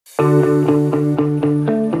Welcome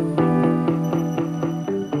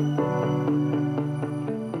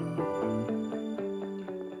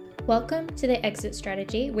to The Exit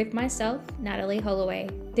Strategy with myself, Natalie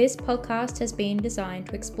Holloway. This podcast has been designed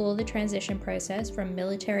to explore the transition process from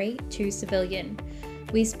military to civilian.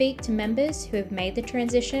 We speak to members who have made the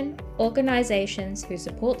transition, organisations who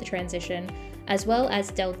support the transition, as well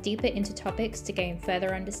as delve deeper into topics to gain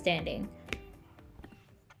further understanding.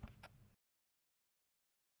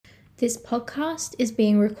 This podcast is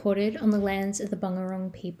being recorded on the lands of the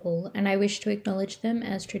Bungarong people, and I wish to acknowledge them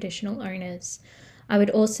as traditional owners. I would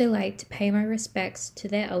also like to pay my respects to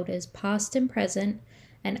their elders past and present,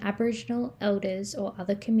 and Aboriginal elders or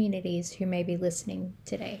other communities who may be listening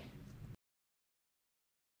today.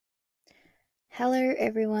 Hello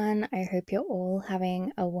everyone, I hope you're all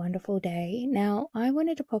having a wonderful day. Now, I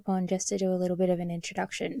wanted to pop on just to do a little bit of an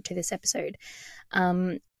introduction to this episode.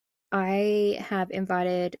 I have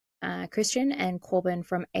invited Kristian and Corbin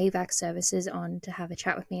from AVAC services on to have a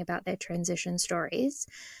chat with me about their transition stories,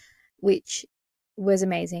 which was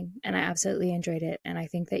amazing, and I absolutely enjoyed it, and I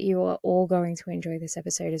think that you are all going to enjoy this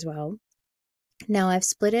episode as well. Now, I've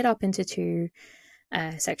split it up into two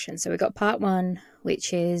sections. So we've got part one,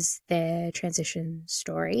 which is their transition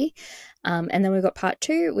story, and then we've got part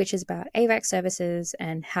two, which is about AVAC services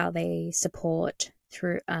and how they support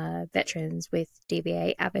through veterans with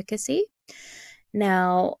DVA advocacy.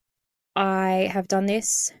 Now, I have done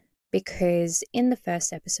this because in the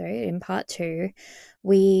first episode, in part two,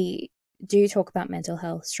 we do talk about mental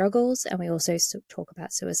health struggles, and we also talk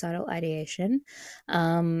about suicidal ideation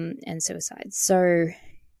and suicide. So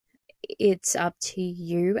it's up to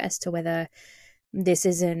you as to whether this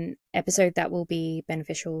is an episode that will be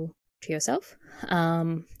beneficial to yourself,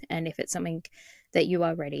 and if it's something that you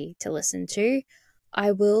are ready to listen to.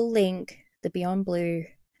 I will link the Beyond Blue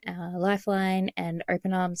Lifeline and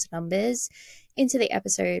Open Arms numbers into the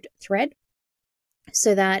episode thread,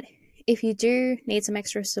 so that if you do need some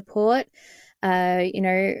extra support,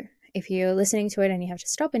 if you're listening to it and you have to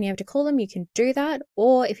stop and you have to call them, you can do that.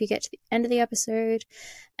 Or if you get to the end of the episode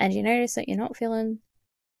and you notice that you're not feeling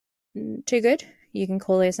too good, you can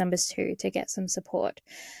call those numbers too to get some support.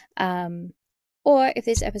 Or if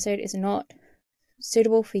this episode is not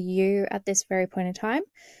suitable for you at this very point in time,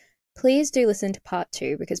 please do listen to part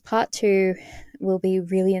two, because part two will be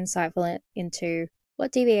really insightful into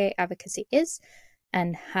what DVA advocacy is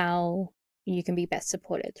and how you can be best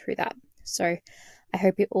supported through that. So I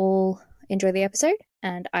hope you all enjoy the episode,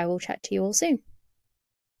 and I will chat to you all soon.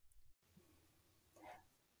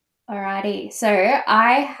 Alrighty, so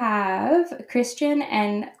I have Kristian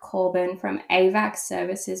and Corbin from AVAC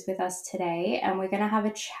Services with us today, and we're going to have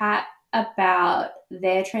a chat about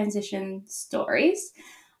their transition stories,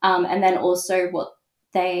 and then also what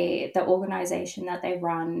the organisation that they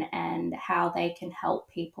run and how they can help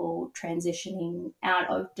people transitioning out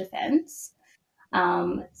of defence.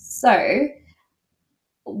 So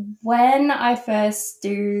when I first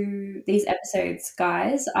do these episodes,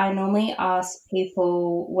 guys, I normally ask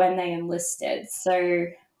people when they enlisted. So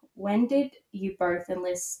when did you both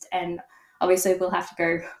enlist? And obviously we'll have to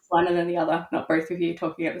go one and then the other, not both of you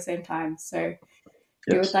talking at the same time. So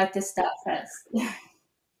who would like to start first?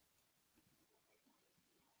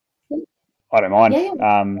 I don't mind. Yeah.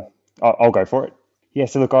 I'll go for it. Yeah.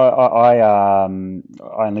 So look, I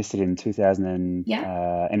enlisted in 2000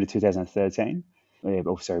 end of 2013. Yeah,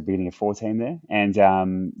 also beginning of 14 there. And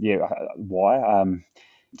why?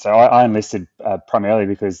 So I enlisted primarily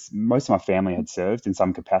because most of my family had served in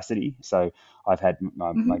some capacity. So I've had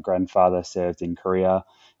my grandfather served in Korea,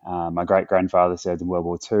 my great grandfather served in World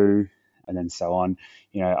War II, and then so on.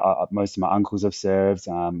 Most of my uncles have served.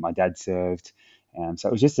 My dad served. So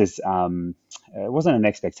it was just this, it wasn't an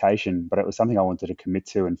expectation, but it was something I wanted to commit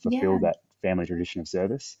to and fulfill that family tradition of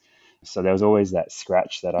service. So there was always that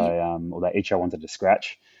scratch that or that itch I wanted to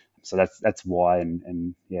scratch. So that's why,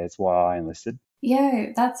 and it's why I enlisted. Yeah,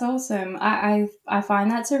 that's awesome. I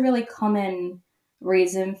find that's a really common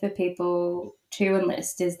reason for people to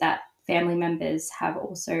enlist, is that family members have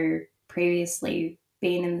also previously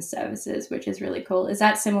been in the services, which is really cool. Is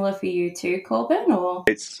that similar for you too, Corbin? Or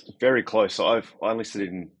it's very close. So I enlisted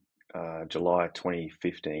in July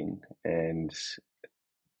 2015, and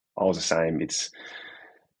I was the same.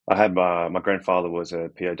 I had my grandfather was a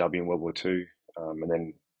POW in World War II, and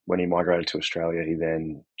then when he migrated to Australia, he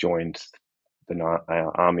then joined the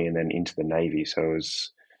army and then into the Navy. So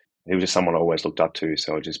he was just someone I always looked up to.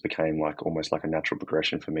 So it just became almost like a natural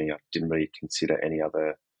progression for me. I didn't really consider any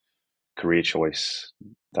other career choice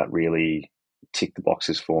that really ticked the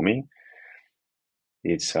boxes for me.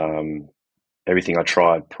 It's everything I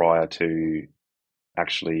tried prior to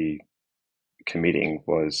actually committing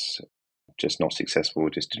was just not successful.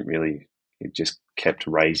 It just kept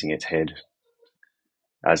raising its head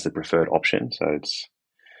as the preferred option. So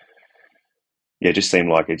it just seemed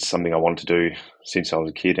like it's something I wanted to do since I was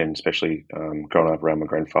a kid, and especially growing up around my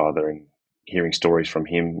grandfather and hearing stories from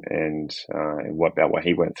him and about what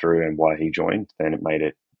he went through and why he joined. Then it made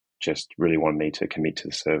it just really wanted me to commit to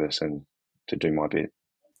the service and to do my bit.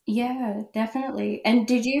 Yeah, definitely. And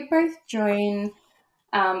did you both join?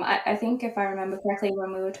 I think if I remember correctly,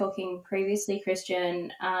 when we were talking previously, Kristian,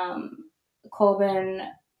 Corbin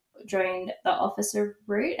joined the officer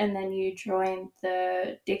route, and then you joined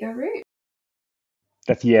the digger route.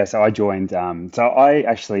 So I joined. So I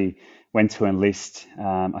actually went to enlist.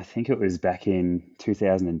 I think it was back in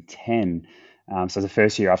 2010. So the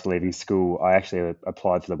first year after leaving school, I actually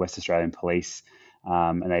applied for the West Australian Police,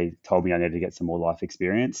 and they told me I needed to get some more life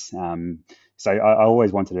experience. So I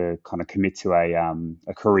always wanted to kind of commit to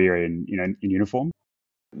a career in uniform.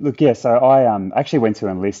 Look, yeah. So I actually went to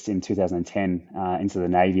enlist in 2010 into the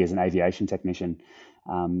Navy as an aviation technician.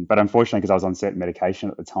 But unfortunately, because I was on certain medication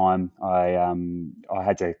at the time, I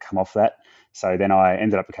had to come off that. So then I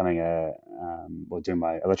ended up becoming doing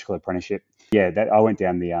my electrical apprenticeship. Yeah, that I went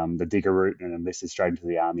down the digger route and enlisted straight into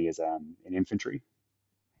the army as an infantry.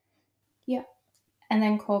 Yeah, and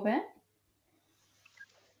then Corbin.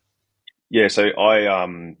 Yeah, so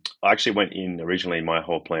I actually went in originally. My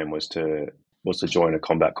whole plan was to join a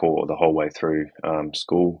combat corps the whole way through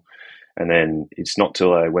school, and then it's not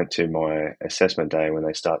till I went to my assessment day when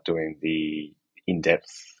they start doing the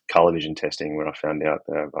in-depth colour vision testing when I found out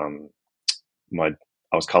that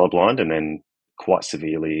I was colourblind, and then quite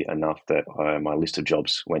severely enough that my list of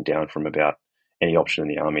jobs went down from about any option in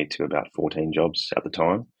the army to about 14 jobs at the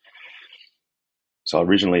time. So I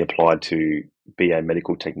originally applied to be a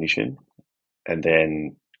medical technician, and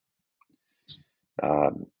then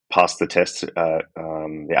passed the test,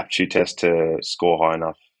 the aptitude test to score high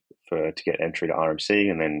enough to get entry to RMC,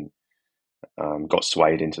 and then got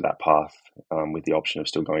swayed into that path with the option of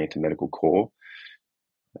still going into medical corps.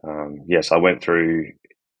 Yes, I went through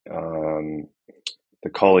the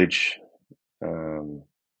college due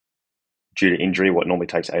to injury. What normally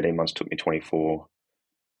takes 18 months took me 24.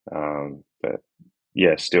 But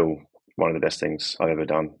yeah, still one of the best things I've ever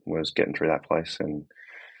done was getting through that place and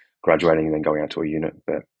graduating and then going out to a unit.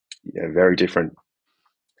 But yeah, very different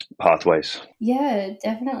pathways. Yeah,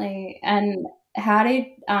 definitely. And how did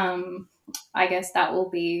I guess that will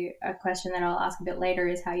be a question that I'll ask a bit later,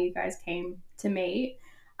 is how you guys came to meet.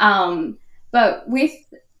 But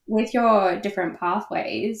with your different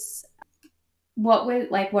pathways, what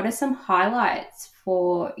are some highlights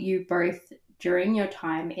for you both during your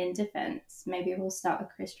time in defence? Maybe we'll start with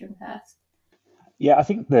Kristian first. Yeah, I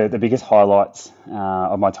think the biggest highlights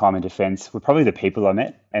of my time in defence were probably the people I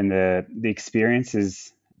met and the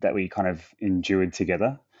experiences that we kind of endured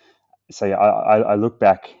together. So yeah, I look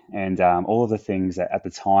back and all of the things that at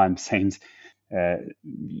the time seemed,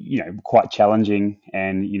 quite challenging,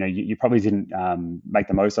 and you probably didn't make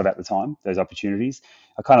the most of at the time those opportunities.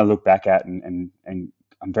 I kind of look back at and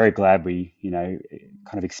I'm very glad we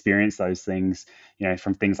kind of experienced those things.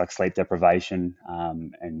 From things like sleep deprivation,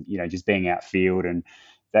 and just being outfield and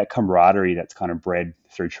that camaraderie that's kind of bred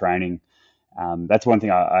through training. That's one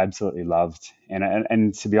thing I absolutely loved,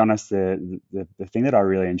 and to be honest, the thing that I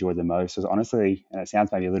really enjoyed the most was honestly, and it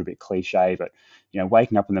sounds maybe a little bit cliche, but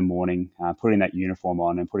waking up in the morning, putting that uniform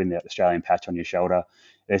on, and putting that Australian patch on your shoulder.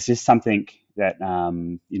 There's just something that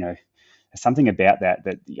there's something about that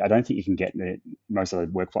I don't think you can get in most of the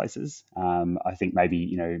workplaces. I think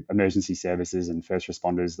maybe emergency services and first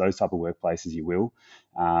responders, those type of workplaces, you will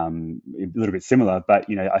a little bit similar, but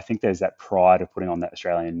I think there's that pride of putting on that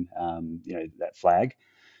Australian that flag.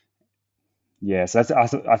 Yeah, so I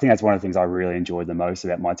think that's one of the things I really enjoyed the most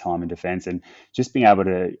about my time in defence, and just being able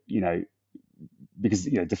to because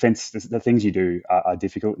defence, the things you do are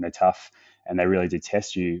difficult and they're tough and they really do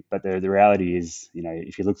test you. But the reality is,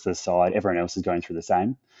 if you look to the side, everyone else is going through the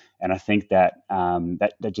same. And I think that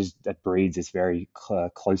that breeds this very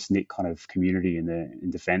close knit kind of community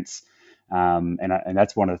in defence. And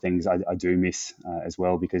that's one of the things I do miss as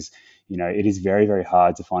well, because it is very, very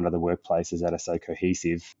hard to find other workplaces that are so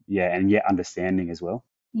cohesive, and yet understanding as well.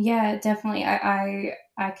 Yeah, definitely. I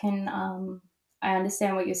can I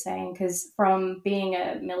understand what you're saying, because from being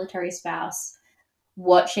a military spouse,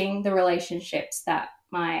 watching the relationships that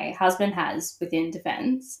my husband has within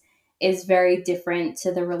defence is very different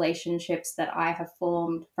to the relationships that I have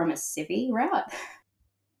formed from a civvy route.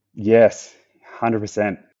 Yes,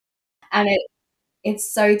 100%. And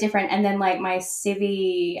it's so different. And then like my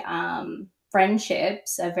civvy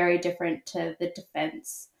friendships are very different to the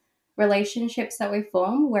defense relationships that we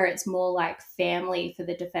form, where it's more like family for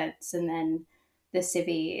the defense, and then the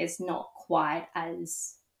civvy is not quite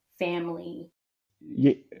as family.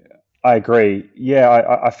 Yeah, I agree.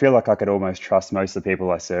 Yeah, I feel like I could almost trust most of the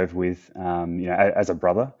people I served with, as a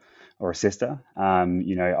brother or a sister.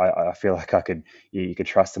 I feel like you could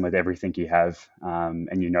trust them with everything you have,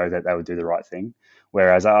 and you know that they would do the right thing.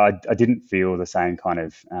 Whereas I didn't feel the same kind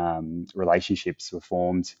of relationships were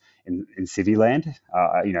formed in civvy land.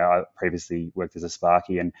 I previously worked as a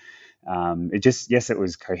Sparky, and yes, it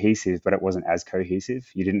was cohesive, but it wasn't as cohesive.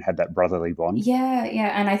 You didn't have that brotherly bond. Yeah,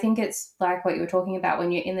 and I think it's like what you were talking about,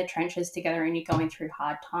 when you're in the trenches together and you're going through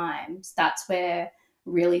hard times, that's where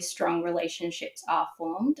really strong relationships are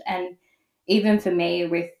formed. And even for me,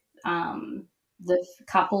 with the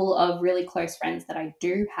couple of really close friends that I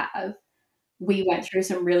do have, we went through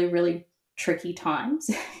some really, really tricky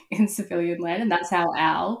times in civilian land, and that's how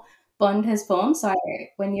our bond has formed. So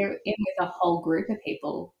when you're in with a whole group of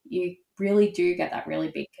people, you really do get that really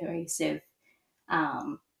big cohesive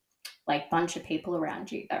bunch of people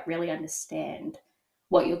around you that really understand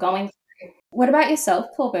what you're going through. What about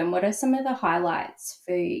yourself, Corbin? What are some of the highlights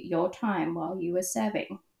for your time while you were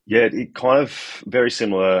serving? Yeah, it kind of very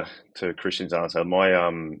similar to Kristian's answer.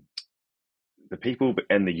 The people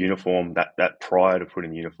and the uniform, that prior to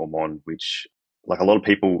putting the uniform on, which like a lot of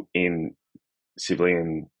people in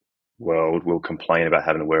civilian world will complain about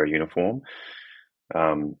having to wear a uniform,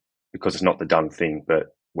 because it's not the done thing.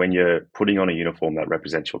 But when you're putting on a uniform that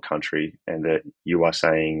represents your country, and that you are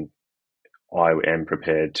saying, I am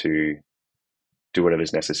prepared to do whatever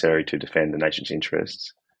is necessary to defend the nation's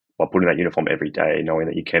interests, by putting that uniform every day, knowing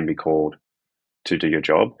that you can be called to do your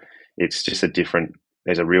job, it's just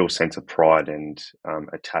there's a real sense of pride and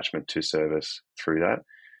attachment to service through that.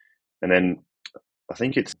 And then I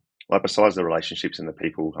think it's like, besides the relationships and the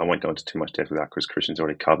people, I won't go into too much depth with that because Kristian's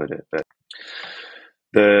already covered it, but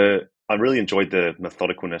I really enjoyed the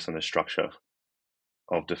methodicalness and the structure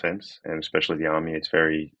of defence, and especially the army. It's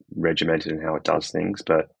very regimented in how it does things,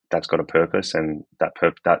 but that's got a purpose, and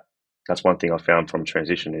that's one thing I found from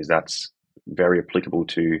transition, is that's very applicable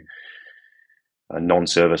to a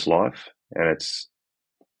non-service life, and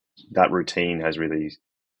that routine has really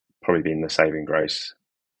probably been the saving grace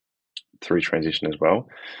through transition as well.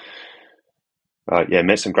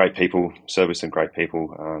 Met some great people, serviced some great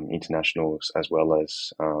people, internationals as well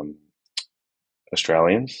as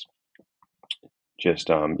Australians. Just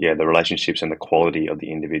the relationships and the quality of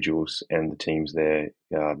the individuals and the teams there,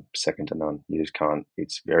 second to none. You just can't.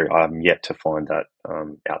 I'm yet to find that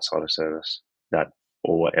outside of service, that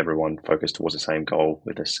everyone focused towards the same goal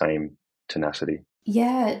with the same tenacity.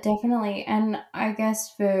 Yeah, definitely. And I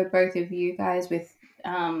guess for both of you guys, with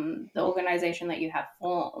the organization that you have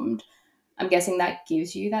formed, I'm guessing that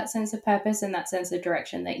gives you that sense of purpose and that sense of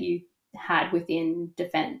direction that you had within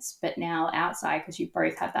defense, but now outside, because you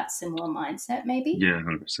both have that similar mindset, maybe? Yeah,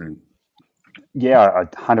 100%. Yeah, I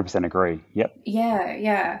 100% agree. Yep.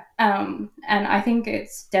 Yeah. And I think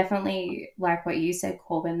it's definitely like what you said,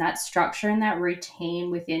 Corbin, that structure and that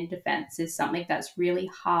routine within defense is something that's really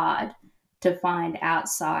hard to find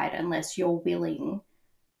outside unless you're willing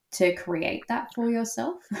to create that for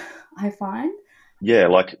yourself, I find. Yeah,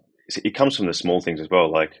 like it comes from the small things as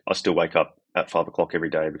well. Like I still wake up at 5 o'clock every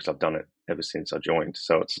day because I've done it ever since I joined.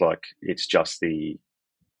 So it's like, it's just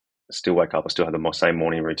still wake up. I still have the same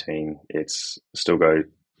morning routine. It's still go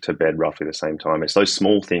to bed roughly the same time. It's those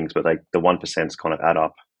small things, but the 1% kind of add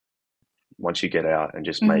up once you get out, and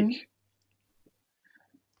just make,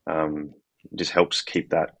 just helps keep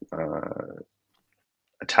that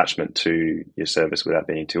attachment to your service without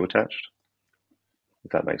being too attached,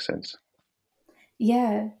 if that makes sense.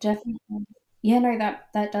 Yeah, definitely. Yeah, no,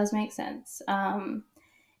 that does make sense.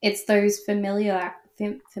 It's those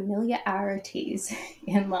familiarities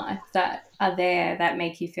in life that are there that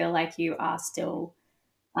make you feel like you are still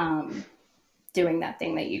doing that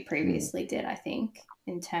thing that you previously did, I think,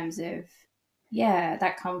 in terms of,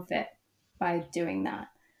 that comfort by doing that.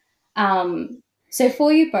 So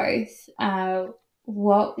for you both,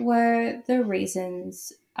 what were the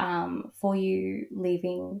reasons for you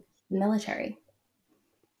leaving the military?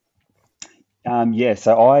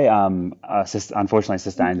 So I unfortunately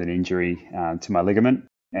sustained an injury to my ligament,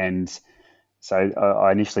 and so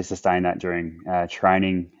I initially sustained that during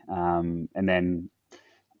training, and then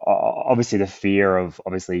obviously the fear of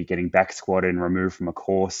obviously getting back squatted and removed from a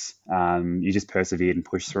course, you just persevered and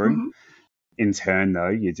pushed through. Mm-hmm. In turn, though,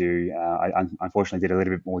 I unfortunately did a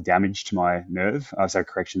little bit more damage to my nerve,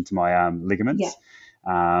 to my ligaments,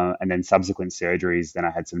 and then subsequent surgeries. Then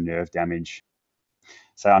I had some nerve damage.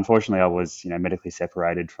 So unfortunately, I was medically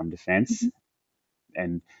separated from defence,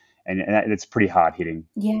 and it's pretty hard hitting.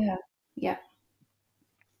 Yeah, yeah,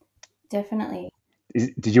 definitely.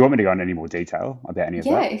 Did you want me to go into any more detail about any of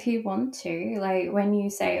Yeah, that? if you want to, like when you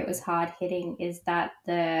say it was hard hitting, is that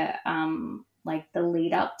the like the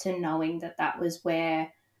lead up to knowing that that was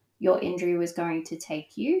where your injury was going to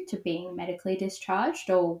take you to being medically discharged,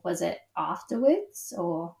 or was it afterwards?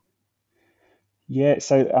 Or Yeah,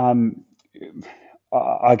 so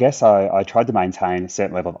I guess I tried to maintain a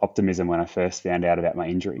certain level of optimism when I first found out about my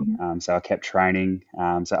injury. So I kept training.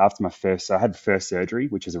 So after so I had the first surgery,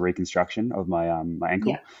 which was a reconstruction of my yeah,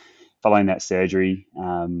 ankle. Following that surgery,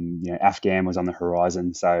 Afghan was on the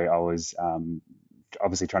horizon, so I was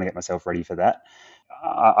obviously trying to get myself ready for that.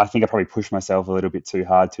 I think I probably pushed myself a little bit too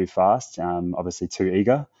hard, too fast, obviously too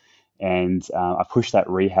eager, and I pushed that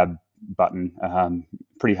rehab button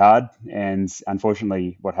pretty hard. And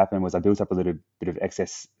unfortunately, what happened was I built up a little bit of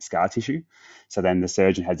excess scar tissue. So then the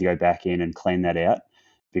surgeon had to go back in and clean that out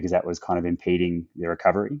because that was kind of impeding the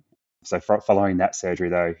recovery. So following that surgery,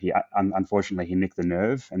 though, unfortunately he nicked the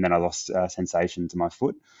nerve, and then I lost sensation to my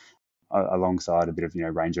foot, alongside a bit of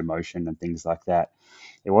range of motion and things like that.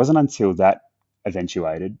 It wasn't until that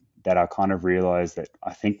eventuated that I kind of realized that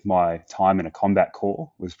I think my time in a combat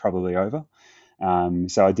corps was probably over.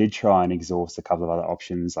 So I did try and exhaust a couple of other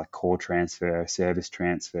options like corps transfer, service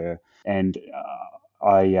transfer, and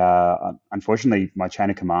I unfortunately my chain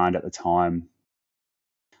of command at the time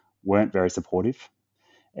weren't very supportive.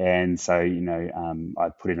 And so, I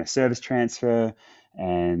put in a service transfer,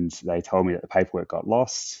 and they told me that the paperwork got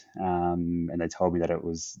lost, and they told me that it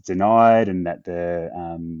was denied, and that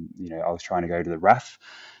I was trying to go to the RAF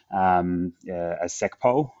as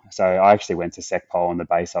SecPol. So I actually went to SecPol on the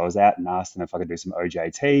base I was at and asked them if I could do some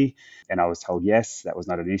OJT, and I was told yes, that was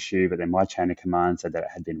not an issue. But then my chain of command said that it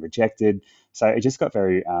had been rejected. So it just got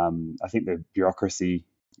very, I think the bureaucracy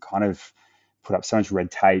kind of put up so much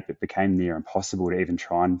red tape, it became near impossible to even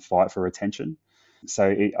try and fight for retention.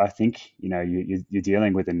 So I think you're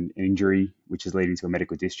dealing with an injury which is leading to a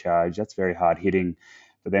medical discharge. That's very hard hitting.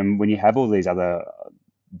 But then when you have all these other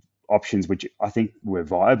options, which I think were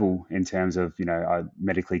viable in terms of I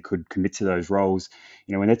medically could commit to those roles,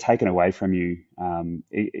 when they're taken away from you,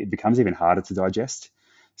 it becomes even harder to digest.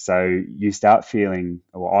 So you start feeling,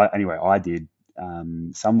 well, I did,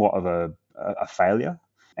 somewhat of a failure.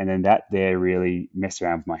 And then that there really messed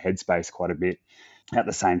around with my headspace quite a bit. At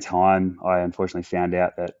the same time, I unfortunately found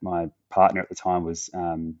out that my partner at the time was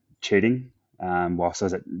cheating whilst I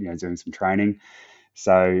was doing some training.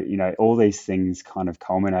 So, all these things kind of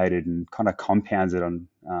culminated and kind of compounded on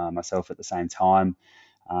myself at the same time.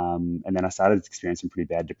 And then I started experiencing pretty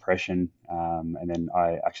bad depression. And then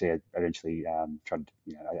I actually eventually tried,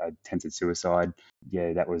 I attempted suicide.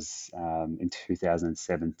 Yeah, that was in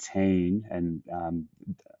 2017. And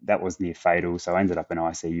that was near fatal. So I ended up in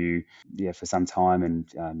ICU, for some time,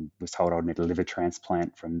 and was told I'd need a liver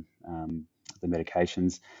transplant from the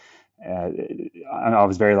medications. I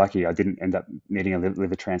was very lucky. I didn't end up needing a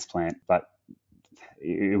liver transplant, but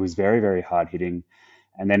it was very, very hard hitting.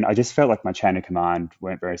 And then I just felt like my chain of command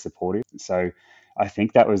weren't very supportive. So I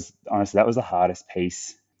think that was the hardest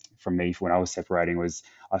piece from me when I was separating. Was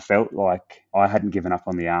I felt like I hadn't given up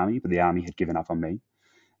on the army, but the army had given up on me.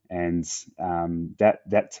 And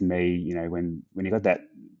that to me, when you got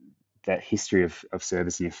that history of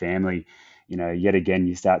service in your family, yet again,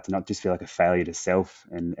 you start to not just feel like a failure to self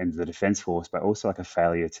and the defence force, but also like a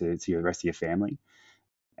failure to the rest of your family.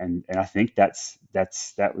 And I think that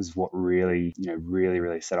was what really,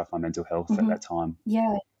 really set off my mental health at that time.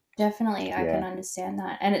 Yeah, definitely. I can Yeah. understand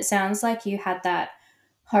that. And it sounds like you had that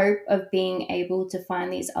hope of being able to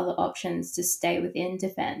find these other options to stay within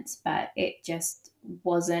defense, but it just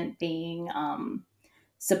wasn't being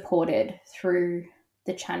supported through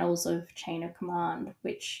the channels of chain of command,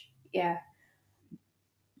 which, yeah.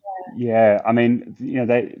 Yeah, I mean,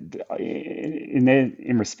 they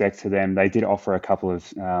in respect to them, they did offer a couple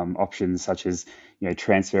of options, such as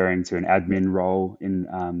transferring to an admin role in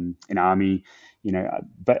army,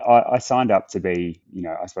 but I signed up to be,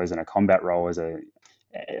 I suppose, in a combat role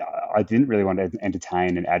I didn't really want to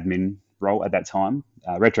entertain an admin role at that time.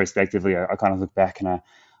 Retrospectively, I kind of look back and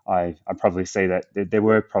I probably see that there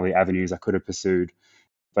were probably avenues I could have pursued.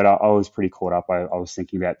 But I was pretty caught up. I was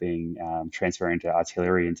thinking about being transferring to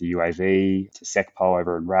artillery, into UAV, to SecPol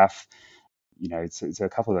over in RAF, it's a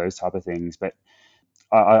couple of those type of things. But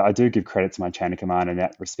I do give credit to my chain of command in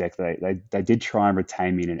that respect. They did try and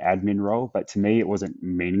retain me in an admin role, but to me it wasn't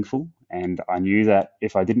meaningful. And I knew that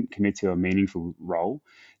if I didn't commit to a meaningful role,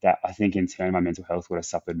 that I think in turn my mental health would have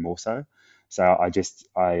suffered more so. So I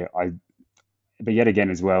but yet again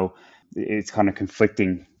as well, it's kind of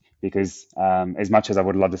conflicting because as much as I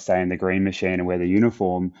would love to stay in the green machine and wear the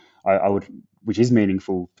uniform, I would, which is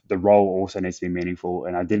meaningful, the role also needs to be meaningful.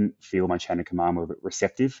 And I didn't feel my chain of command were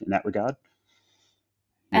receptive in that regard.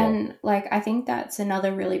 Yeah. And I think that's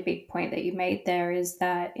another really big point that you made there, is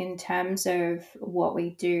that in terms of what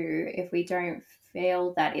we do, if we don't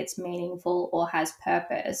feel that it's meaningful or has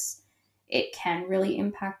purpose, it can really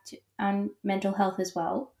impact mental health as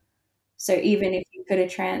well. So even if you could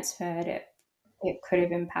have transferred it, it could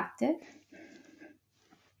have impacted.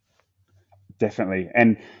 Definitely.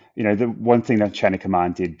 And, the one thing that Chain of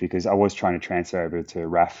Command did, because I was trying to transfer over to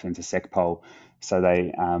RAF and to SecPol, so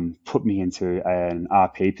they put me into an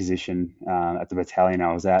RP position at the battalion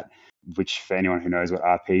I was at, which for anyone who knows what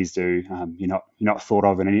RPs do, you're not thought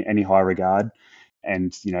of in any high regard.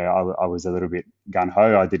 And, I was a little bit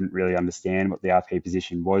gung-ho. I didn't really understand what the RP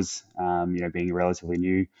position was, being relatively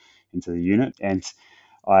new into the unit. And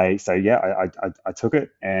I took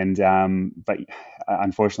it, and but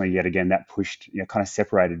unfortunately, yet again, that pushed, kind of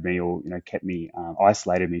separated me, or kept me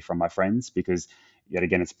isolated me from my friends, because yet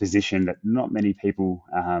again, it's a position that not many people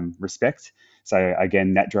respect. So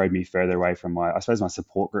again, that drove me further away from my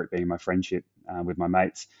support group, being my friendship with my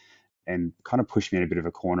mates, and kind of pushed me in a bit of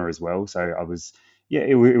a corner as well. So I was,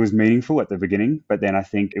 it was meaningful at the beginning, but then I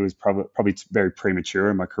think it was probably very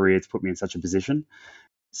premature in my career to put me in such a position.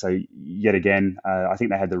 So yet again, I think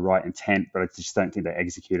they had the right intent, but I just don't think they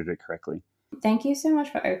executed it correctly. Thank you so much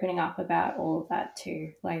for opening up about all of that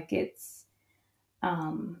too. It's,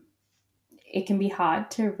 it can be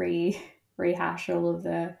hard to rehash all of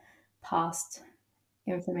the past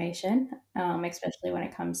information, especially when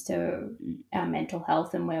it comes to our mental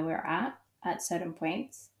health and where we're at certain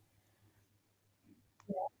points.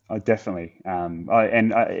 Oh, definitely.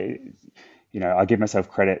 I give myself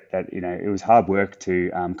credit that, it was hard work to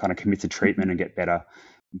kind of commit to treatment and get better.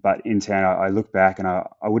 But in turn, I look back and I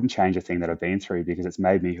wouldn't change a thing that I've been through, because it's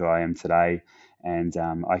made me who I am today. And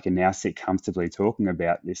I can now sit comfortably talking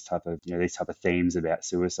about these type of themes about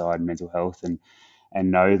suicide and mental health,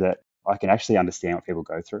 and know that I can actually understand what people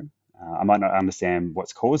go through. I might not understand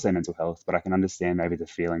what's caused their mental health, but I can understand maybe the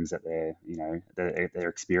feelings that they're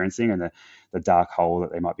experiencing, and the dark hole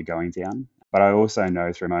that they might be going down. But I also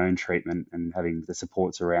know through my own treatment and having the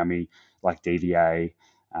supports around me, like DVA,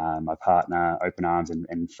 my partner, Open Arms,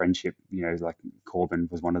 and friendship, like Corbin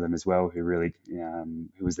was one of them as well, who really,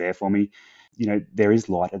 who was there for me. There is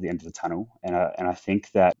light at the end of the tunnel. And I think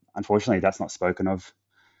that, unfortunately, that's not spoken of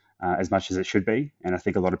as much as it should be. And I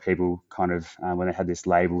think a lot of people kind of, when they had this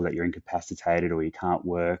label that you're incapacitated, or you can't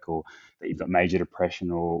work, or that you've got major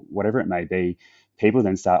depression, or whatever it may be, people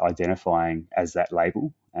then start identifying as that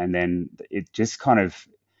label. And then it just kind of,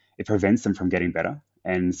 it prevents them from getting better.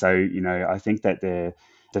 And so, I think that the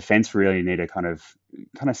defence really need to kind of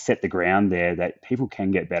set the ground there, that people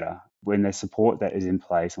can get better when there's support that is in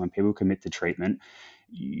place, and when people commit to treatment.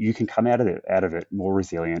 You can come out of it more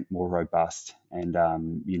resilient, more robust, and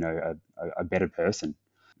a better person.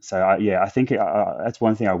 So I think that's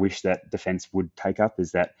one thing I wish that defence would take up,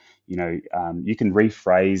 is that you can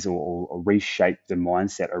rephrase or reshape the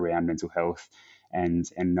mindset around mental health, and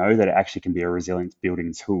know that it actually can be a resilience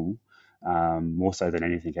building tool, more so than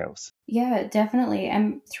anything else. Yeah, definitely.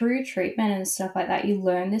 And through treatment and stuff like that, you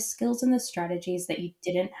learn the skills and the strategies that you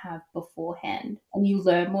didn't have beforehand. And you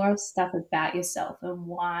learn more stuff about yourself and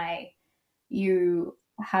why you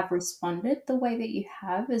have responded the way that you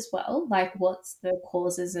have as well. Like, what's the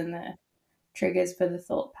causes and the triggers for the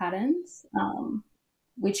thought patterns,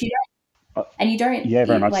 which you don't, and you don't,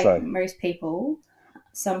 very much like so. Most people,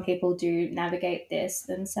 some people do navigate this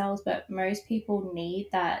themselves, but most people need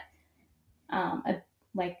that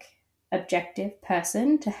objective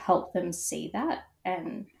person to help them see that.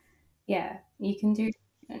 And you can do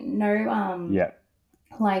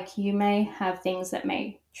like, you may have things that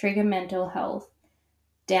may trigger mental health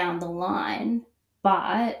down the line,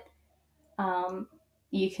 but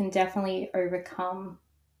you can definitely overcome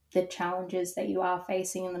the challenges that you are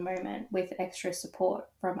facing in the moment with extra support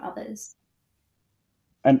from others.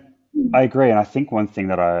 And I agree. And I think one thing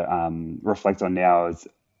that I reflect on now is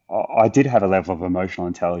I did have a level of emotional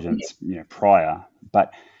intelligence, prior,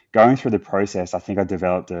 but going through the process, I think I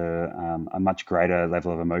developed a much greater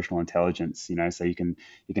level of emotional intelligence. So you can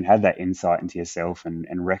have that insight into yourself,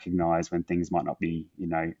 and recognize when things might not be,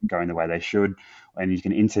 going the way they should, and you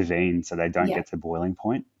can intervene so they don't get to boiling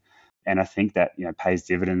point. And I think that pays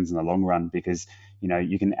dividends in the long run, because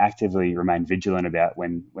you can actively remain vigilant about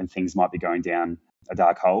when things might be going down a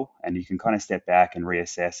dark hole, and you can kind of step back and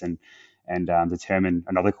reassess and determine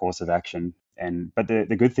another course of action. But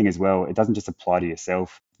the good thing as well, it doesn't just apply to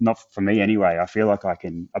yourself. Not for me anyway. I feel like I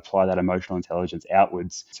can apply that emotional intelligence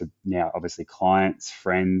outwards to now obviously clients,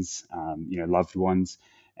 friends, loved ones,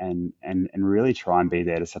 and really try and be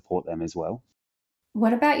there to support them as well.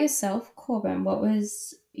 What about yourself, Corbin? What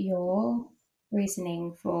was your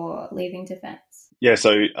reasoning for leaving defence? Yeah,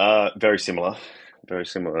 so very similar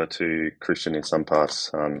to Kristian in some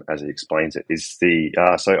parts, as he explains it. Is the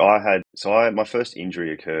my first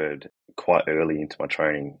injury occurred quite early into my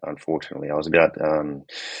training. Unfortunately, I was about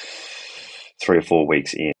 3 or 4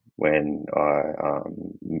 weeks in when I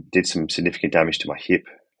did some significant damage to my hip,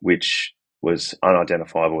 which was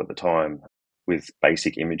unidentifiable at the time with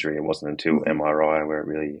basic imagery. It wasn't until MRI where it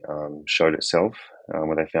really showed itself,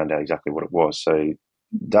 where they found out exactly what it was. So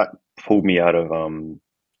that pulled me out of.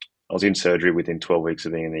 I was in surgery within 12 weeks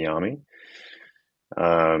of being in the army,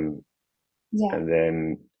 and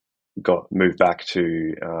then got moved back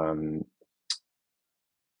to.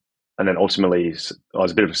 And then ultimately, it's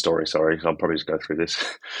a bit of a story. Sorry, I'll probably just go through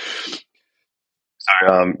this.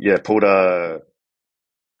 So pulled a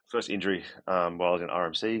first injury while I was in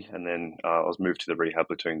RMC, and then I was moved to the rehab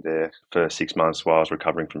platoon there for 6 months while I was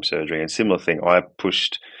recovering from surgery. And similar thing, I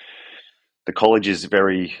pushed. The college is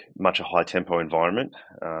very much a high tempo environment.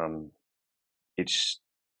 It's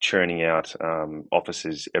churning out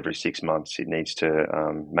officers every 6 months. It needs to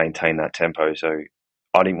maintain that tempo. So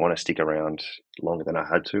I didn't want to stick around longer than I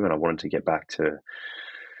had to, and I wanted to get back to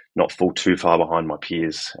not fall too far behind my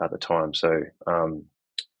peers at the time. So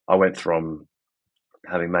I went from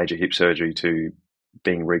having major hip surgery to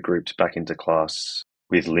being regrouped back into class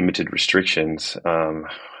with limited restrictions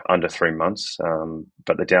under 3 months.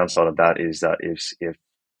 But the downside of that is that if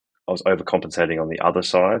I was overcompensating on the other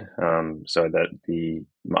side, so that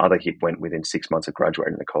my other hip went within 6 months of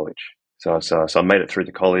graduating the college. So I made it through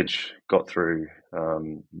the college, got through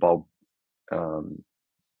Bob.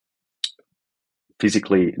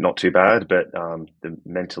 Physically, not too bad, but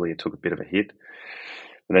mentally it took a bit of a hit.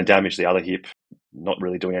 And then damaged the other hip, not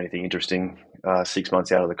really doing anything interesting. 6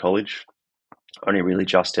 months out of the college, only really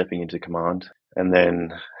just stepping into command, and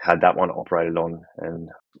then had that one operated on. And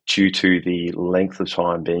due to the length of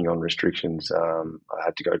time being on restrictions, I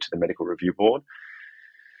had to go to the medical review board.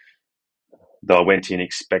 Though I went in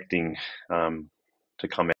expecting to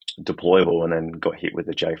come out deployable, and then got hit with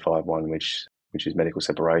the J51, which is medical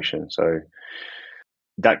separation. So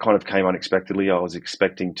that kind of came unexpectedly. I was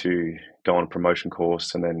expecting to go on a promotion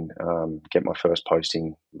course and then get my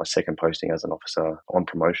second posting as an officer on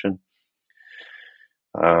promotion,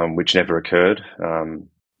 which never occurred.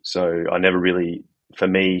 So I never really, for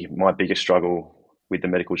me, my biggest struggle with the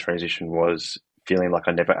medical transition was feeling like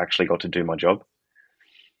I never actually got to do my job.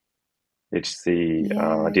 It's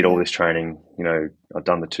I did all this training, I've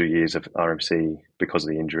done the 2 years of RMC because of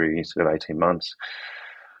the injury instead of 18 months.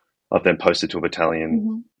 I've then posted to a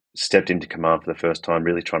battalion, stepped into command for the first time,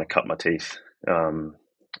 really trying to cut my teeth and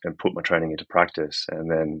put my training into practice. And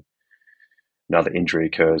then another injury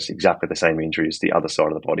occurs, exactly the same injury as the other side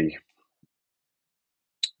of the body.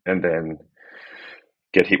 And then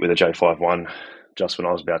get hit with a J51 just when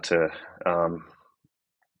I was about to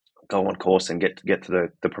go on course and get to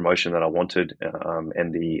the promotion that I wanted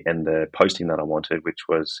and the posting that I wanted, which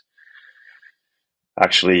was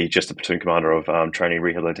actually just the platoon commander of training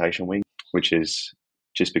rehabilitation wing, which is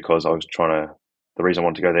just because the reason I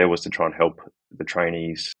wanted to go there was to try and help the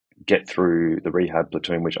trainees get through the rehab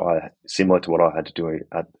platoon, which similar to what I had to do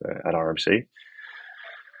at RMC.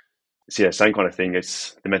 So yeah, same kind of thing.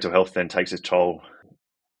 It's the mental health then takes its toll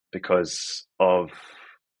because of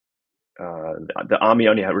the army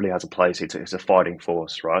only really has a place. It's a fighting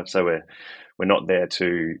force, right? So we're not there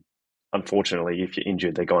to. Unfortunately, if you're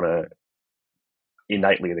injured, they're going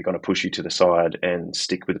to push you to the side and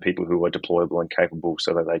stick with the people who are deployable and capable,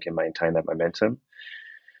 so that they can maintain that momentum.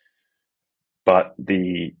 But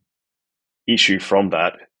the issue from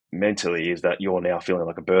that mentally is that you're now feeling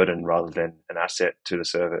like a burden rather than an asset to the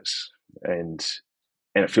service, and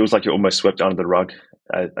it feels like you're almost swept under the rug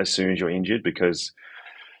as soon as you're injured because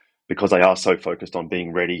they are so focused on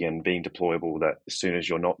being ready and being deployable that as soon as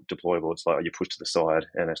you're not deployable, it's like you're pushed to the side,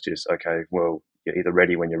 and it's just, okay, well, you're either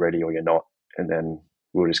ready when you're ready or you're not, and then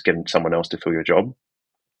we'll just get someone else to fill your job.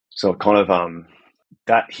 So kind of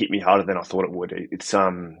that hit me harder than I thought it would. It's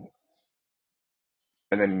and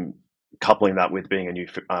then coupling that with being a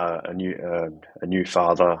new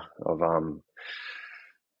father of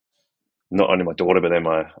not only my daughter, but then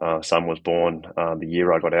my son was born the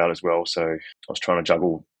year I got out as well. So I was trying to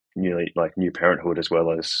juggle new parenthood as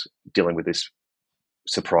well as dealing with this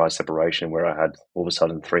surprise separation where I had all of a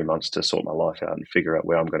sudden 3 months to sort my life out and figure out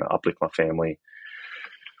where I'm going to uplift my family,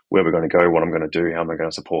 where we're going to go, what I'm going to do, how am I going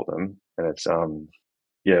to support them. And it's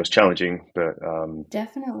it was challenging, but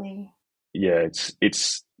definitely, yeah,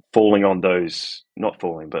 it's falling on those, not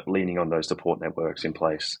falling, but leaning on those support networks in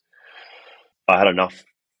place. I had enough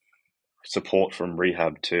support from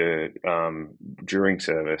rehab to during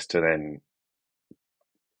service to then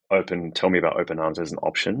tell me about open arms as an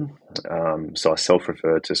option. So I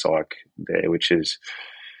self-referred to psych there, which is,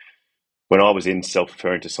 when I was in,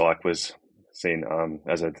 self-referring to psych was seen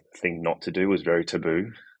as a thing not to do, was very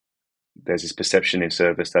taboo. There's this perception in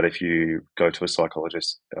service that if you go to a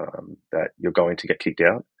psychologist, that you're going to get kicked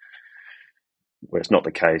out, where it's not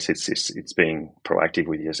the case. It's being proactive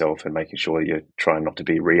with yourself and making sure you're trying not to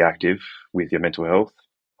be reactive with your mental health.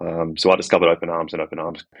 So I discovered Open Arms, and Open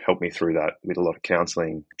Arms helped me through that with a lot of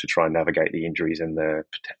counselling to try and navigate the injuries and the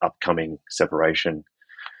upcoming separation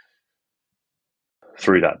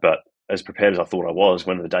through that. But as prepared as I thought I was,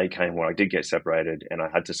 when the day came where I did get separated and I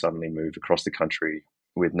had to suddenly move across the country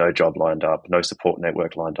with no job lined up, no support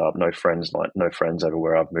network lined up, no friends over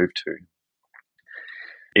where I've moved to,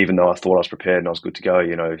 even though I thought I was prepared and I was good to go,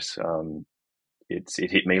 it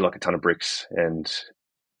hit me like a ton of bricks. And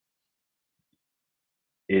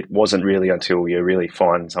it wasn't really until you really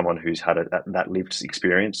find someone who's had that lived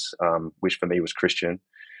experience, which for me was Kristian.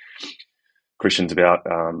 Kristian's about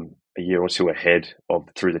a year or two ahead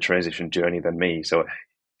through the transition journey than me. So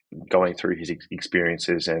going through his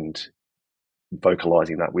experiences and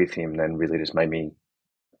vocalizing that with him then really just made me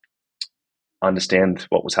understand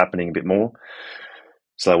what was happening a bit more.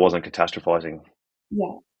 So I wasn't catastrophizing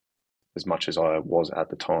as much as I was at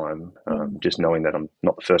the time. Just knowing that I'm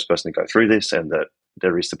not the first person to go through this and that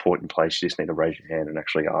there is support in place. You just need to raise your hand and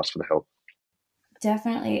actually ask for the help.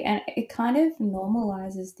 Definitely. And it kind of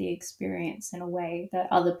normalizes the experience in a way that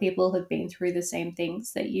other people have been through the same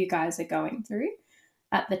things that you guys are going through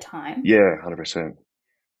at the time. Yeah, 100%.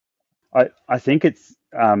 I think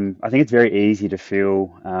it's very easy to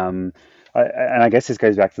feel, and I guess this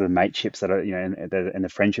goes back to the mateships that are, and the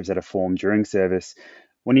friendships that are formed during service.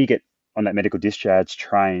 When you get on that medical discharge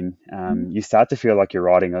train, you start to feel like you're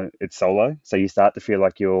riding it solo. So you start to feel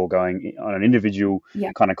like you're going on an individual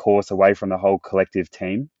kind of course away from the whole collective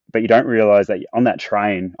team. But you don't realize that on that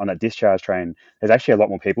train, on that discharge train, there's actually a lot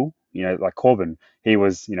more people. Like Corbin, he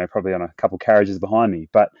was, probably on a couple carriages behind me.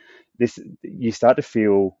 But you start to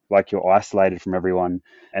feel like you're isolated from everyone.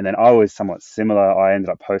 And then I was somewhat similar. I ended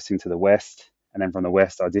up posting to the west, and then from the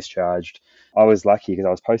west I discharged. I was lucky because I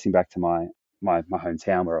was posting back to my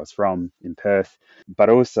hometown where I was from in Perth. But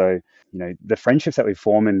also, the friendships that we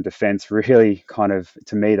form in defence really kind of,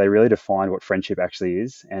 to me, they really define what friendship actually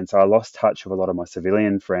is. And so I lost touch with a lot of my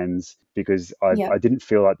civilian friends because I didn't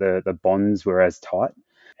feel like the bonds were as tight.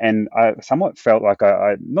 And I somewhat felt like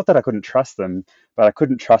I not that I couldn't trust them, but I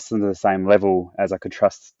couldn't trust them to the same level as I could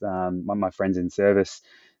trust my friends in service.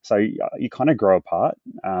 So you kind of grow apart,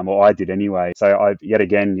 or I did anyway. So I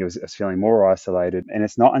was feeling more isolated. And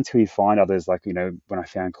it's not until you find others, like, when I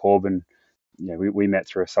found Corbin, we met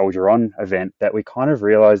through a Soldier On event, that we kind of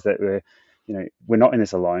realized that we're not in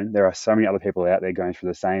this alone. There are so many other people out there going through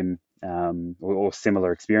the same or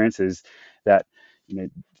similar experiences, that you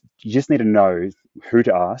just need to know who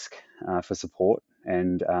to ask for support,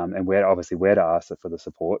 and where to ask for the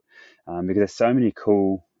support, because there's so many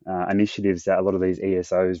cool initiatives that a lot of these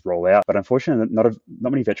ESOs roll out, but unfortunately not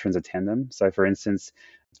many veterans attend them. So for instance,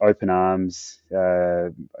 Open Arms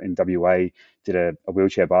in WA did a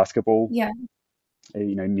wheelchair basketball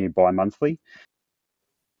nearby monthly.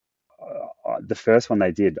 The first one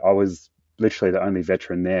they did, I was literally the only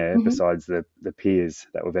veteran there, besides the peers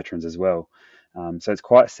that were veterans as well. So it's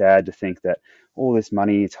quite sad to think that all this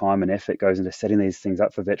money, time and effort goes into setting these things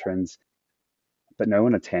up for veterans, but no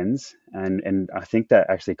one attends. And I think that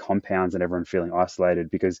actually compounds and everyone feeling isolated,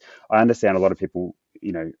 because I understand a lot of people,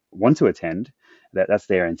 want to attend, that's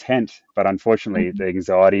their intent, but unfortunately the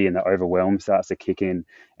anxiety and the overwhelm starts to kick in,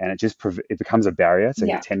 and it becomes a barrier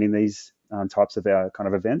to attending these types of kind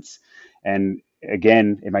of events. And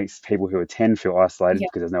again, it makes people who attend feel isolated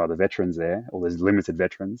because there's no other veterans there, or there's limited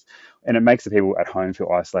veterans, and it makes the people at home feel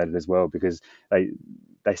isolated as well, because they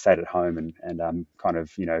stayed at home and kind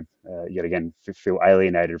of yet again feel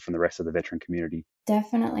alienated from the rest of the veteran community.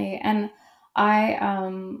 Definitely. And I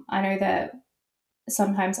know that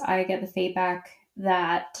sometimes I get the feedback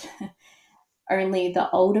that only the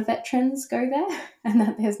older veterans go there, and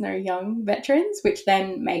that there's no young veterans, which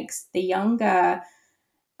then makes the younger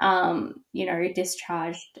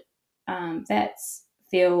discharged vets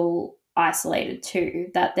feel isolated too,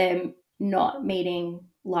 that they're not meeting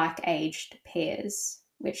like-aged peers,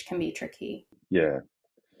 which can be tricky. Yeah,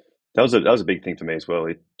 that was a big thing for me as well.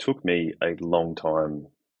 It took me a long time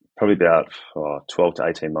probably about 12 to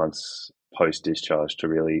 18 months post-discharge to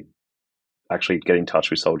really actually get in touch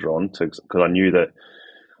with Soldier On, because I knew that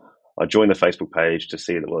I joined the Facebook page to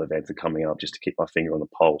see that events are coming up, just to keep my finger on the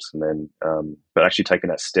pulse, and then but actually taking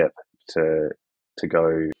that step to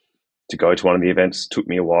go to one of the events took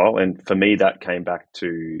me a while, and for me that came back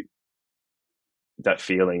to that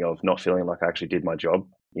feeling of not feeling like I actually did my job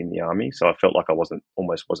in the army. So I felt like I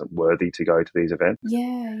almost wasn't worthy to go to these events.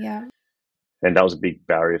 Yeah. And that was a big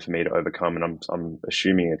barrier for me to overcome. And I'm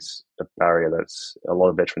assuming it's a barrier that's a lot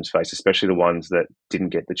of veterans face, especially the ones that didn't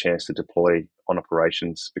get the chance to deploy on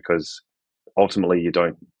operations, because ultimately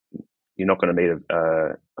you're not going to meet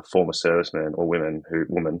a former serviceman or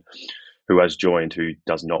woman who has joined who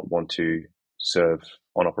does not want to serve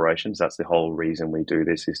on operations. That's the whole reason we do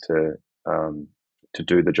this, is to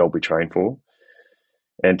do the job we train for.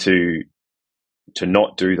 And to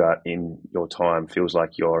not do that in your time feels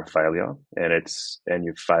like you're a failure, and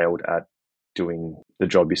you've failed at doing the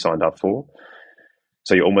job you signed up for.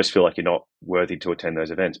 So you almost feel like you're not worthy to attend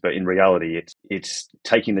those events. But in reality, it's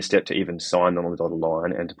taking the step to even sign them on the dotted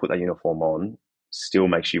line and to put that uniform on still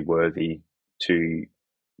makes you worthy to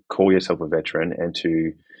call yourself a veteran and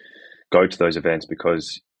to go to those events,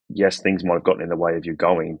 because yes, things might have gotten in the way of you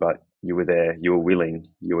going, but you were there, you were willing,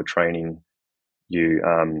 you were training, you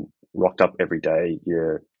rocked up every day,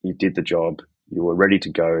 you did the job, you were ready to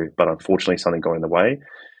go, but unfortunately something got in the way,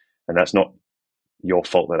 and that's not your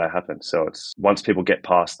fault that happened. So it's, once people get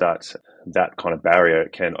past that kind of barrier,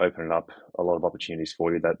 it can open up a lot of opportunities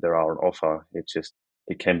for you that there are on offer.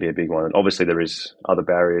 It can be a big one. And obviously there is other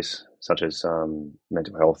barriers such as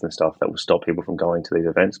mental health and stuff that will stop people from going to these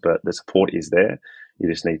events, but the support is there. You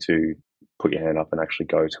just need to put your hand up and actually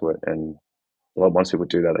go to it. And once people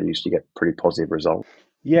do that, they usually get pretty positive results.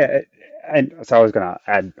 Yeah, and so I was going to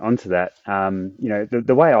add on to that.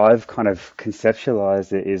 The way I've kind of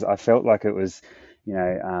conceptualized it is I felt like it was,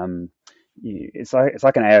 it's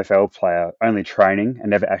like an AFL player only training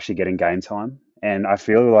and never actually getting game time. And I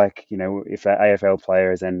feel like, if an AFL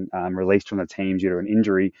player is then released from the team due to an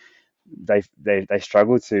injury, they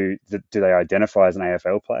struggle to, do they identify as an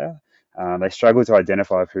AFL player? They struggle to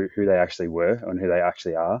identify who they actually were and who they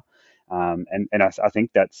actually are. And I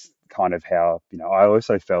think that's kind of how, I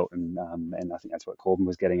also felt, and I think that's what Corbin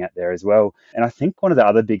was getting at there as well. And I think one of the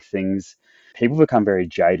other big things, people become very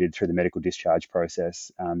jaded through the medical discharge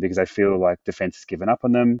process because they feel like defence has given up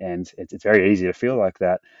on them, and it's very easy to feel like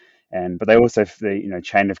that. But they also, the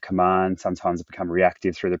chain of command sometimes become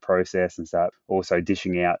reactive through the process and start also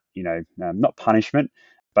dishing out, not punishment,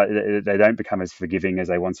 but they don't become as forgiving as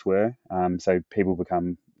they once were. So people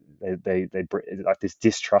become, they like this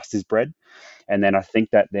distrust is bred. And then I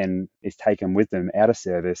think that then is taken with them out of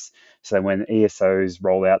service. So when ESOs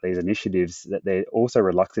roll out these initiatives, that they're also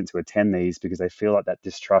reluctant to attend these because they feel like that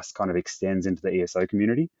distrust kind of extends into the ESO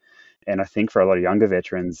community. And I think for a lot of younger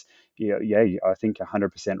veterans, I think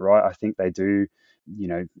 100% right. I think they do,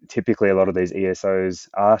 typically a lot of these ESOs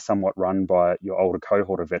are somewhat run by your older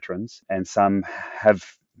cohort of veterans, and some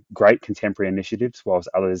have great contemporary initiatives, whilst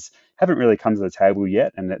others haven't really come to the table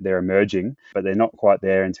yet, and that they're emerging, but they're not quite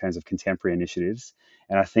there in terms of contemporary initiatives.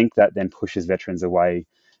 And I think that then pushes veterans away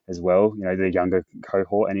as well. The younger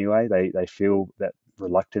cohort anyway, they feel that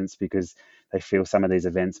reluctance because they feel some of these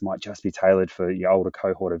events might just be tailored for your older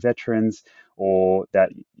cohort of veterans, or that,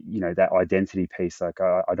 that identity piece, like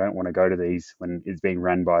I don't want to go to these when it's being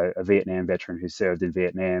run by a Vietnam veteran who served in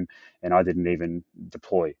Vietnam and I didn't even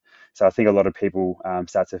deploy. So I think a lot of people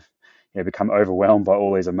start to become overwhelmed by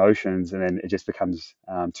all these emotions, and then it just becomes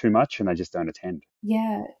too much and they just don't attend.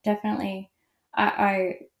 Yeah, definitely.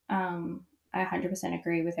 I 100%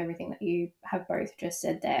 agree with everything that you have both just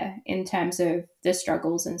said there in terms of the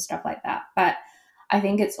struggles and stuff like that. But I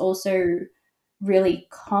think it's also really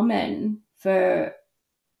common for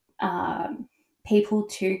people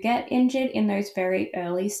to get injured in those very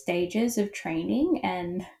early stages of training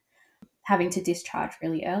and having to discharge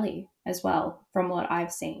really early as well, from what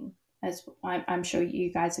I've seen. As I'm sure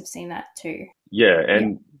you guys have seen that too. Yeah,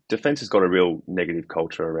 and defence has got a real negative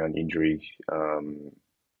culture around injury.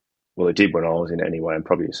 Well, it did when I was in it anyway, and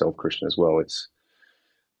probably yourself, Kristian, as well.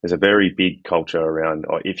 There's a very big culture around,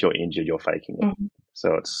 if you're injured, you're faking it. Mm-hmm.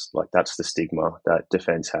 So it's like, that's the stigma that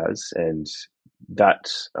defence has, and that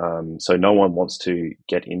so no one wants to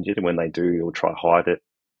get injured, and when they do, you'll try hide it.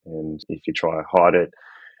 And if you try hide it,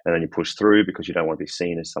 and then you push through because you don't want to be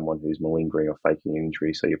seen as someone who's malingering or faking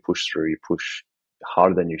injury, so you push through, you push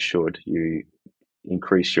harder than you should, you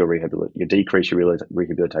decrease your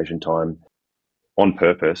rehabilitation time on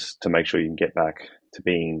purpose to make sure you can get back to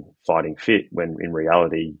being fighting fit, when in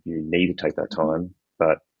reality you need to take that time.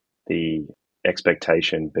 But the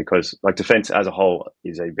expectation, because like defense as a whole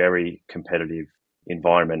is a very competitive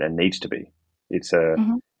environment and needs to be. It's a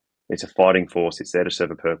it's a fighting force. It's there to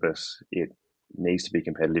serve a purpose. It needs to be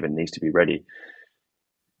competitive and needs to be ready.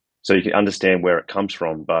 So you can understand where it comes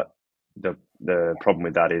from, but the problem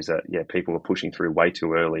with that is that people are pushing through way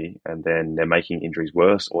too early, and then they're making injuries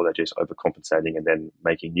worse, or they're just overcompensating and then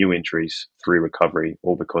making new injuries through recovery,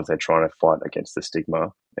 all because they're trying to fight against the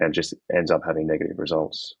stigma, and just ends up having negative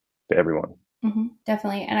results for everyone.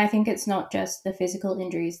 Definitely. And I think it's not just the physical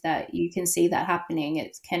injuries that you can see that happening.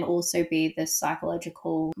 It can also be the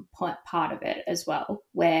psychological part of it as well,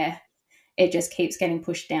 where it just keeps getting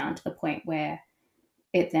pushed down to the point where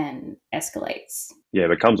it then escalates. Yeah, it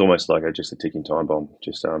becomes almost like just a ticking time bomb,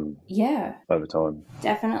 just over time.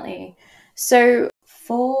 Definitely. So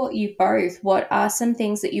for you both, what are some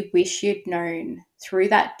things that you wish you'd known through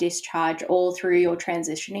that discharge or through your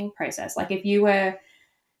transitioning process? Like if you were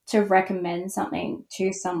to recommend something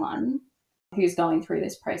to someone who's going through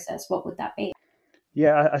this process, what would that be?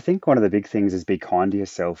 Yeah, I think one of the big things is be kind to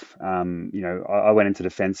yourself. I went into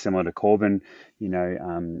defense similar to Corbin,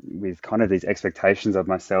 with kind of these expectations of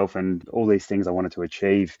myself and all these things I wanted to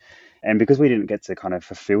achieve. And because we didn't get to kind of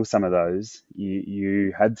fulfill some of those,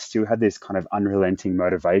 you still had this kind of unrelenting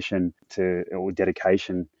motivation or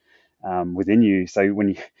dedication within you. So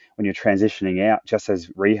when you're transitioning out, just as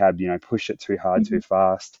rehab, pushed it too hard, too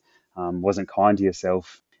fast, wasn't kind to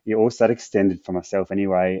yourself. It also that extended for myself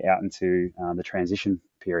anyway out into the transition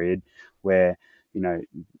period where,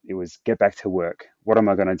 it was get back to work. What am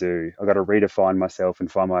I going to do? I've got to redefine myself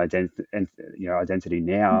and find my identity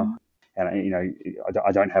now. And,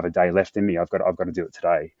 I don't have a day left in me. I've got to do it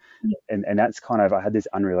today. And that's kind of, I had this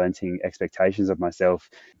unrelenting expectations of myself.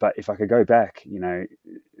 But if I could go back,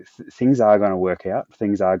 things are going to work out.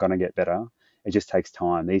 Things are going to get better. It just takes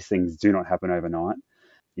time. These things do not happen overnight.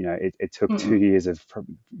 It took 2 years of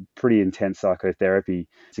pretty intense psychotherapy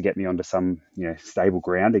to get me onto some, stable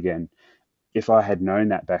ground again. If I had known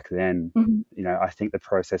that back then, I think the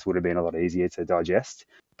process would have been a lot easier to digest,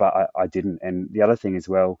 but I didn't. And the other thing as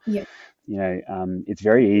well, it's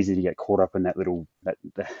very easy to get caught up in that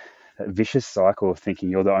vicious cycle of thinking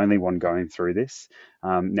you're the only one going through this.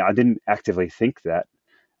 Now, I didn't actively think that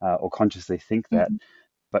or consciously think that,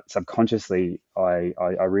 but subconsciously, I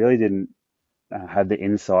really didn't have the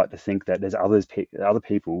insight to think that there's other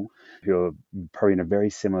people who are probably in a very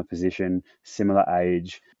similar position, similar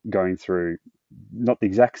age, going through not the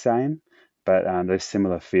exact same, but those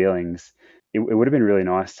similar feelings. It would have been really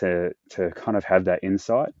nice to kind of have that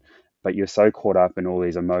insight, but you're so caught up in all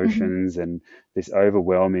these emotions and this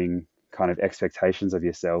overwhelming kind of expectations of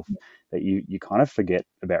yourself that you kind of forget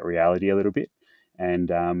about reality a little bit.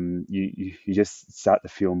 And you just start to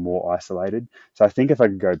feel more isolated. So I think if I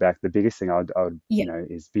could go back, the biggest thing I would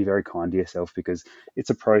is be very kind to yourself, because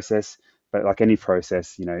it's a process. But like any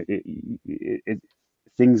process,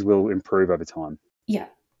 things will improve over time. Yeah,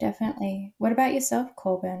 definitely. What about yourself,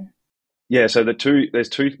 Corbin? Yeah, so there's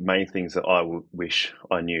two main things that I wish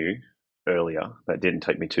I knew earlier that didn't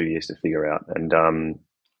take me 2 years to figure out, and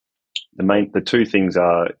the two things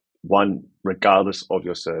are: one, regardless of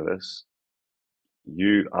your service,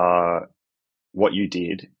 what you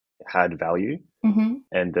did had value,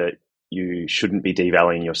 and that you shouldn't be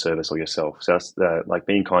devaluing your service or yourself. So that's like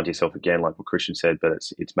being kind to yourself again, like what Kristian said, but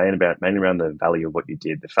it's mainly around the value of what you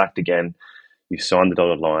did. The fact, again, you've signed the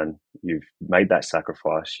dotted line, you've made that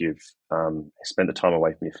sacrifice, you've spent the time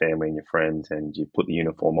away from your family and your friends, and you've put the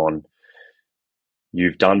uniform on.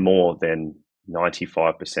 You've done more than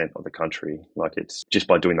 95% of the country. Like, it's just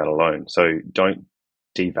by doing that alone. So don't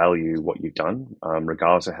devalue what you've done,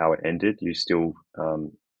 regardless of how it ended. You still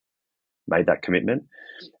made that commitment.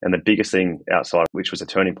 And the biggest thing outside, which was a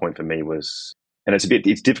turning point for me, was, and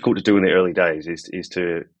it's difficult to do in the early days, is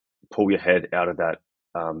to pull your head out of that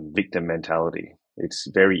victim mentality. It's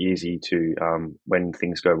very easy to, when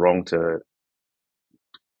things go wrong, to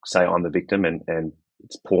say I'm the victim and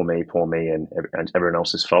it's poor me, and everyone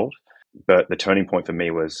else's fault. But the turning point for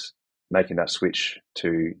me was making that switch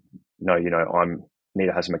to, no, I'm need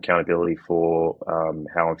to have some accountability for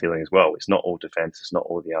how I'm feeling as well. It's not all defense. It's not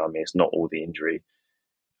all the army. It's not all the injury.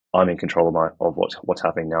 I'm in control of what's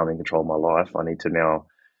happening now. I'm in control of my life. I need to now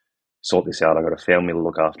sort this out. I've got a family to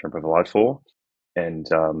look after and provide for. And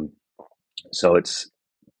so it's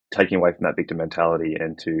taking away from that victim mentality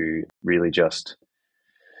and to really just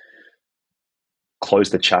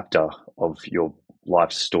close the chapter of your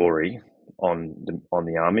life story on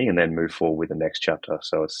the army, and then move forward with the next chapter.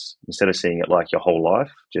 So it's, instead of seeing it like your whole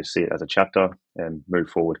life, just see it as a chapter and move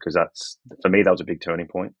forward, because that's, for me, that was a big turning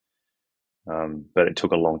point. But it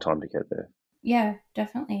took a long time to get there. Yeah,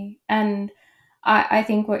 definitely. And I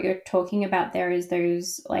think what you're talking about there is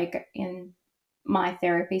those, like in my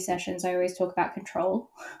therapy sessions, I always talk about control,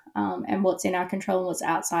 and what's in our control and what's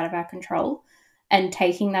outside of our control, and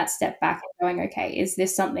taking that step back and going, okay, is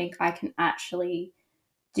this something I can actually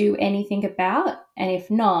do anything about? And if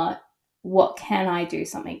not, what can I do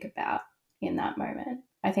something about in that moment?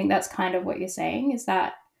 I think that's kind of what you're saying.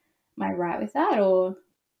 Am I right with that, or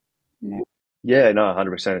no? Yeah, no,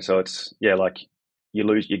 100%. So it's, yeah, like you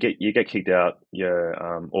get kicked out,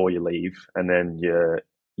 or you leave, and then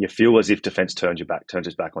you feel as if defense turns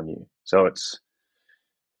its back on you. So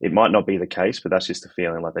it might not be the case, but that's just the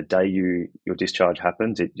feeling. Like the day your discharge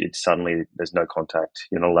happens, it suddenly there's no contact.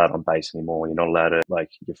 You're not allowed on base anymore. You're not allowed to, like,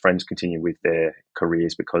 your friends continue with their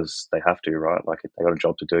careers because they have to, right? Like they got a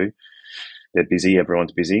job to do. They're busy.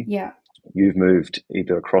 Everyone's busy. Yeah. You've moved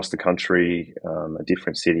either across the country, a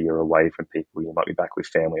different city, or away from people. You might be back with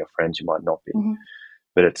family or friends. You might not be. Mm-hmm.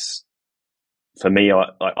 But it's, for me,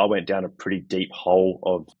 I went down a pretty deep hole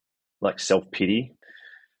of like self-pity,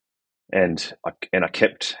 and I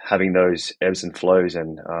kept having those ebbs and flows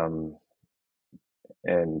and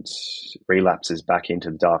relapses back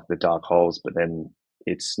into the dark holes. But then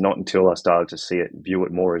it's not until I started to view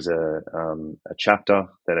it more as a chapter,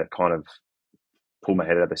 that it kind of pulled my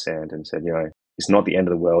head out of the sand and said, it's not the end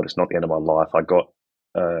of the world. It's not the end of my life. I got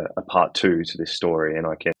a part 2 to this story, and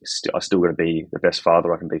I still got to be the best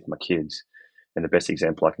father I can be for my kids, and the best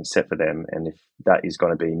example I can set for them. And if that is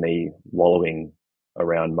going to be me wallowing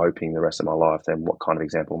around moping the rest of my life, then what kind of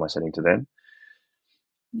example am I setting to them?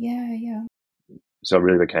 Yeah. So it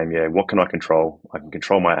really became, what can I control? I can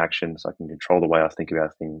control my actions. I can control the way I think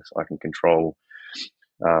about things. I can control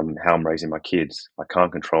how I'm raising my kids. I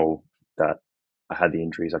can't control that I had the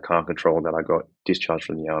injuries. I can't control that I got discharged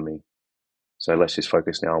from the army. So let's just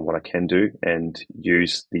focus now on what I can do and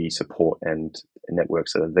use the support and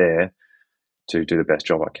networks that are there to do the best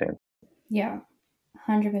job I can. Yeah,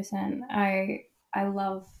 100%. I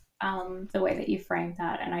love the way that you framed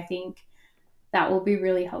that, and I think that will be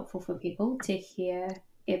really helpful for people to hear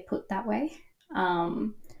it put that way.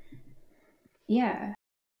 Yeah.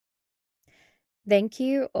 Thank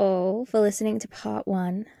you all for listening to part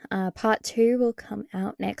 1. Part 2 will come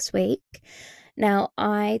out next week. Now,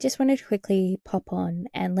 I just wanted to quickly pop on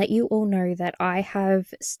and let you all know that I have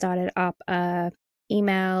started up a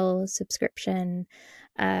email subscription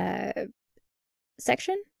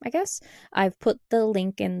section, I guess. I've put the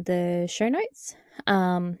link in the show notes.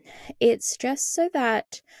 It's just so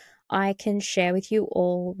that I can share with you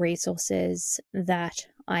all resources that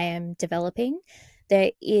I am developing.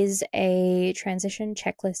 There is a transition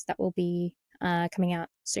checklist that will be coming out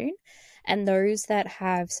soon, and those that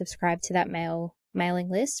have subscribed to that mailing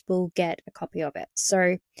list will get a copy of it.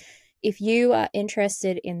 So if you are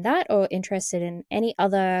interested in that, or interested in any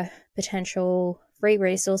other potential free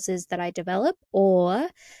resources that I develop, or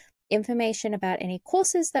information about any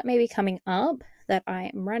courses that may be coming up that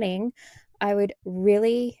I am running, I would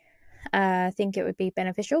really think it would be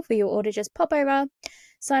beneficial for you all to just pop over,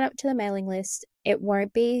 sign up to the mailing list. It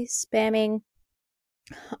won't be spamming.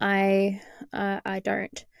 I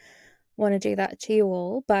don't want to do that to you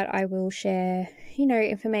all, but I will share,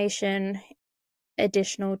 information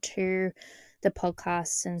additional to the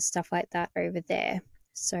podcasts and stuff like that over there.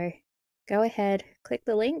 So go ahead, click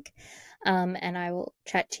the link, and I will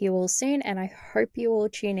chat to you all soon, and I hope you all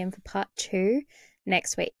tune in for part 2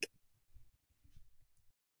 next week.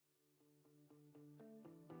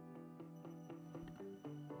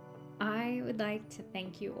 I would like to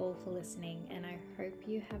thank you all for listening, and I hope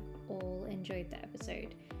you have all enjoyed the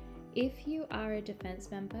episode. If you are a defence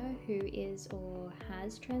member who is or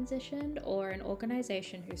has transitioned, or an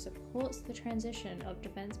organisation who supports the transition of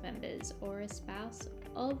defence members, or a spouse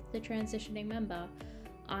of the transitioning member,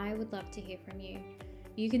 I would love to hear from you.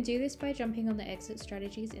 You can do this by jumping on the Exit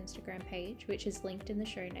Strategies Instagram page, which is linked in the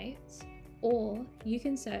show notes, or you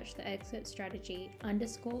can search the Exit Strategy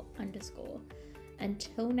 __.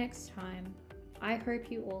 Until next time, I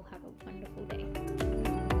hope you all have a wonderful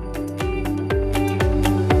day.